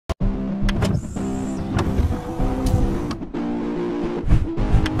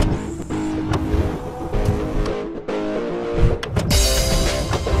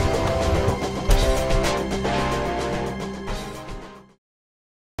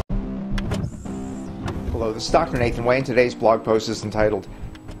Hello, this is Dr. Nathan Way, and today's blog post is entitled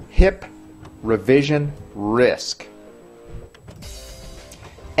Hip Revision Risk.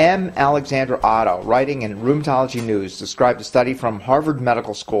 M. Alexandra Otto, writing in Rheumatology News, described a study from Harvard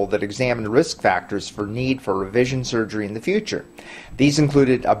Medical School that examined risk factors for need for revision surgery in the future. These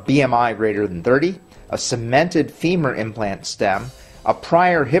included a BMI greater than 30, a cemented femur implant stem, a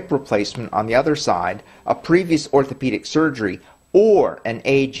prior hip replacement on the other side, a previous orthopedic surgery, or an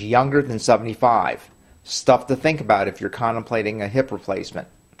age younger than 75. Stuff to think about if you're contemplating a hip replacement.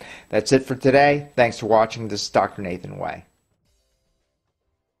 That's it for today. Thanks for watching. This is Dr. Nathan Way.